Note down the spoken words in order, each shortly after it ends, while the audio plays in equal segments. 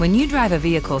When you drive a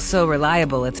vehicle so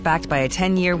reliable it's backed by a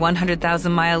 10-year,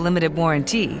 100,000-mile limited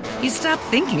warranty, you stop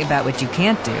thinking about what you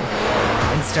can't do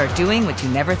and start doing what you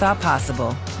never thought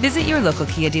possible. Visit your local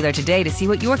Kia dealer today to see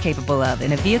what you're capable of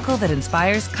in a vehicle that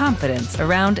inspires confidence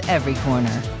around every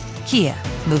corner. Kia,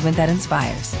 movement that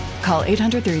inspires. Call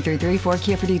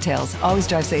 800-333-4KIA for details. Always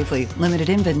drive safely. Limited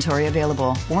inventory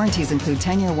available. Warranties include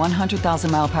 10-year,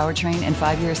 100,000-mile powertrain and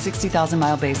 5-year,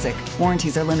 60,000-mile basic.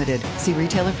 Warranties are limited. See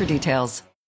retailer for details.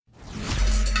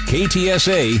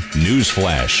 KTSA News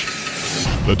Flash.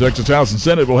 The Texas House and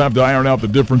Senate will have to iron out the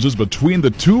differences between the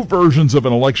two versions of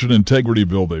an election integrity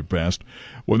bill they passed.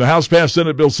 When the House passed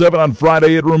Senate Bill 7 on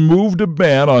Friday, it removed a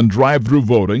ban on drive-through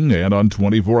voting and on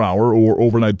 24-hour or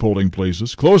overnight polling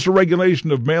places, closer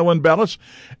regulation of mail-in ballots,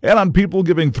 and on people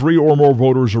giving 3 or more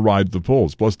voters a ride to the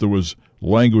polls. Plus, there was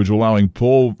language allowing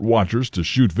poll watchers to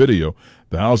shoot video.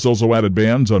 The House also added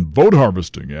bans on vote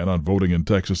harvesting and on voting in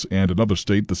Texas and another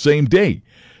state the same day.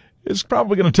 It's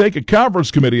probably going to take a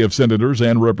conference committee of senators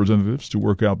and representatives to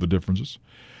work out the differences.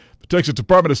 The Texas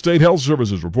Department of State Health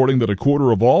Services reporting that a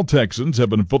quarter of all Texans have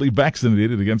been fully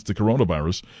vaccinated against the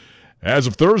coronavirus. As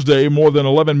of Thursday, more than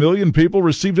 11 million people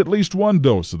received at least one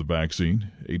dose of the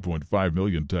vaccine. 8.5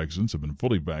 million Texans have been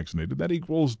fully vaccinated. That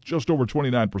equals just over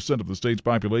 29% of the state's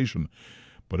population.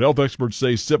 But health experts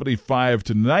say 75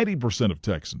 to 90% of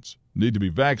Texans need to be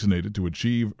vaccinated to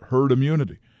achieve herd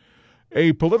immunity.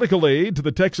 A political aide to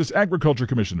the Texas Agriculture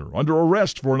Commissioner under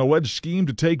arrest for an alleged scheme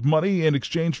to take money in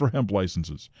exchange for hemp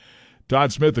licenses.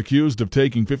 Todd Smith accused of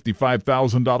taking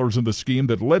 $55,000 in the scheme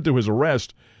that led to his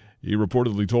arrest. He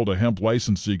reportedly told a hemp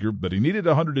license seeker that he needed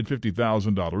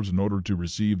 $150,000 in order to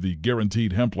receive the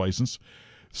guaranteed hemp license.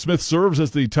 Smith serves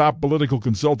as the top political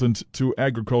consultant to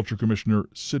Agriculture Commissioner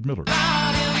Sid Miller.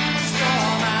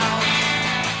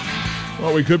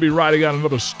 Well, we could be riding on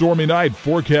another stormy night.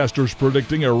 Forecasters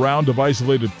predicting a round of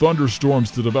isolated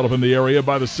thunderstorms to develop in the area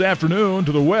by this afternoon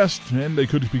to the west, and they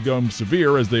could become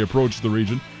severe as they approach the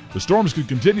region. The storms could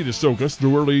continue to soak us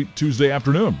through early Tuesday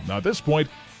afternoon. Now, at this point,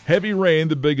 heavy rain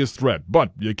the biggest threat, but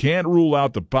you can't rule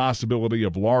out the possibility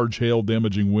of large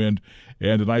hail-damaging wind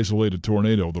and an isolated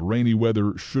tornado. The rainy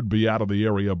weather should be out of the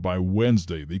area by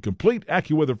Wednesday. The complete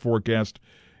AccuWeather forecast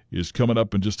is coming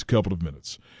up in just a couple of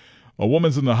minutes. A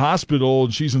woman's in the hospital,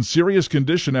 and she's in serious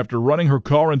condition after running her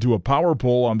car into a power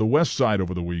pole on the west side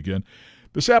over the weekend.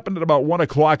 This happened at about 1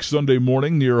 o'clock Sunday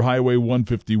morning near Highway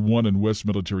 151 and West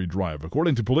Military Drive.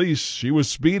 According to police, she was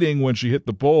speeding when she hit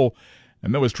the pole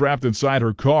and then was trapped inside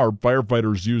her car.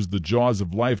 Firefighters used the jaws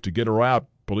of life to get her out.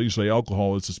 Police say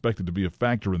alcohol is suspected to be a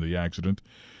factor in the accident.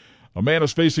 A man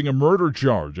is facing a murder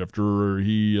charge after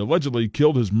he allegedly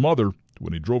killed his mother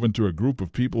when he drove into a group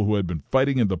of people who had been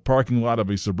fighting in the parking lot of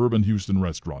a suburban Houston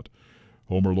restaurant.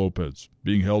 Homer Lopez,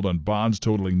 being held on bonds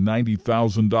totaling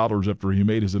 $90,000 after he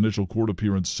made his initial court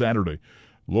appearance Saturday.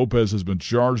 Lopez has been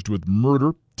charged with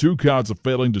murder, 2 counts of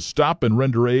failing to stop and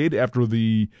render aid after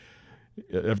he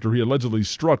allegedly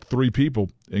struck 3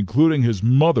 people, including his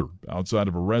mother, outside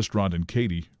of a restaurant in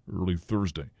Katy early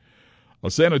Thursday. A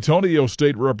San Antonio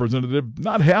state representative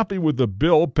not happy with the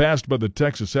bill passed by the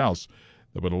Texas House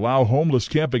that would allow homeless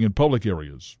camping in public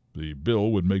areas. The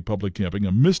bill would make public camping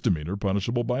a misdemeanor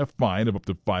punishable by a fine of up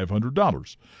to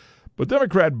 $500. But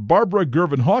Democrat Barbara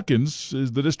Gervin Hawkins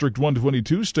is the District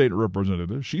 122 state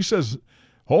representative. She says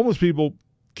homeless people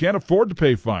can't afford to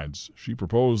pay fines. She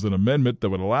proposed an amendment that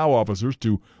would allow officers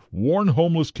to warn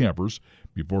homeless campers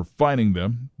before fining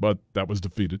them, but that was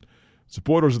defeated.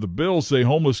 Supporters of the bill say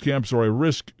homeless camps are a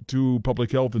risk to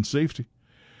public health and safety.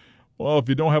 Well, if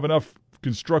you don't have enough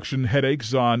construction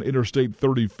headaches on Interstate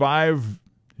 35,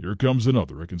 here comes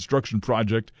another. A construction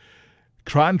project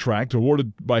contract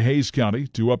awarded by Hays County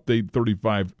to update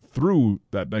 35 through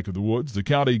that neck of the woods. The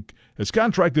county has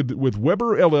contracted with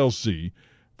Weber LLC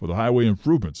for the highway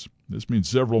improvements. This means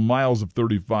several miles of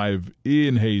 35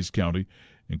 in Hays County,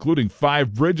 including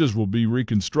 5 bridges, will be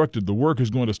reconstructed. The work is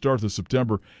going to start this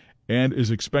September and is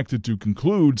expected to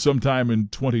conclude sometime in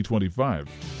 2025.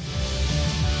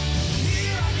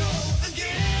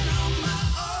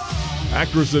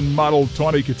 Actress and model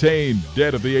Tawny Kitaen,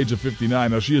 dead at the age of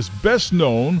 59. Now, she is best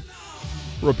known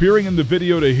for appearing in the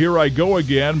video to Here I Go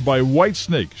Again by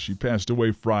Whitesnake. She passed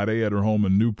away Friday at her home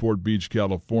in Newport Beach,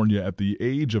 California at the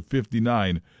age of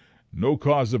 59. No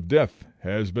cause of death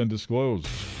has been disclosed.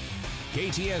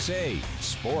 KTSA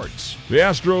Sports. The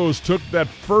Astros took that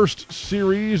first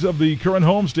series of the current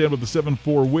homestand with a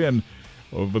 7-4 win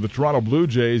over the Toronto Blue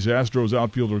Jays. Astros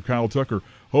outfielder Kyle Tucker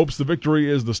hopes the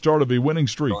victory is the start of a winning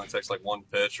streak. It only takes like one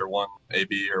pitch or one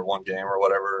AB or one game or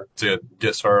whatever to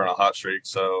get started on a hot streak.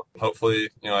 So hopefully,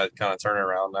 I kind of turn it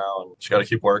around now, and just got to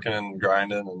keep working and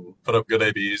grinding and put up good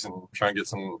ABs and try and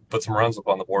put some runs up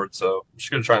on the board. So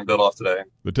just going to try and build off today.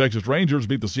 The Texas Rangers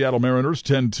beat the Seattle Mariners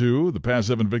 10-2. The past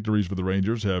 7 victories for the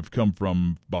Rangers have come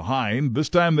from behind. This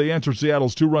time they answered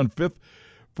Seattle's 2-run fifth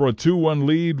for a 2-1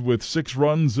 lead with 6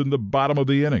 runs in the bottom of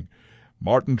the inning.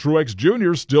 Martin Truex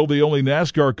Jr. still the only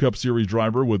NASCAR Cup Series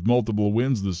driver with multiple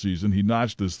wins this season. He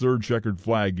notched his 3rd checkered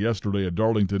flag yesterday at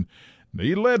Darlington.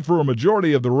 He led for a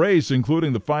majority of the race,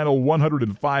 including the final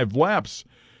 105 laps.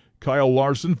 Kyle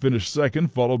Larson finished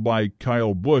 2nd, followed by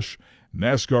Kyle Busch.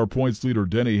 NASCAR points leader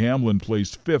Denny Hamlin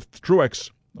placed 5th.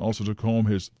 Truex also took home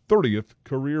his 30th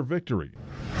career victory.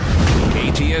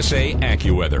 KTSA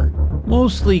AccuWeather.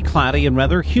 Mostly cloudy and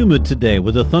rather humid today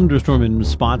with a thunderstorm in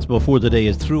spots before the day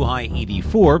is through, high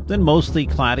 84. Then mostly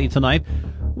cloudy tonight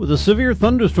with a severe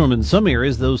thunderstorm in some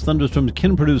areas. Those thunderstorms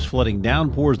can produce flooding,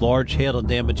 downpours, large hail, and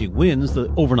damaging winds.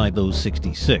 The overnight low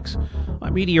 66.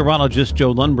 I'm meteorologist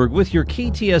Joe Lundberg with your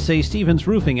KTSA Stevens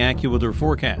Roofing AccuWeather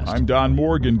forecast. I'm Don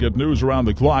Morgan. Get news around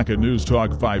the clock at News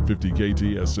Talk 550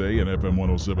 KTSA and FM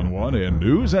 107.1, and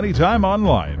news anytime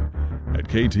online at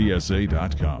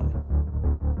ktsa.com.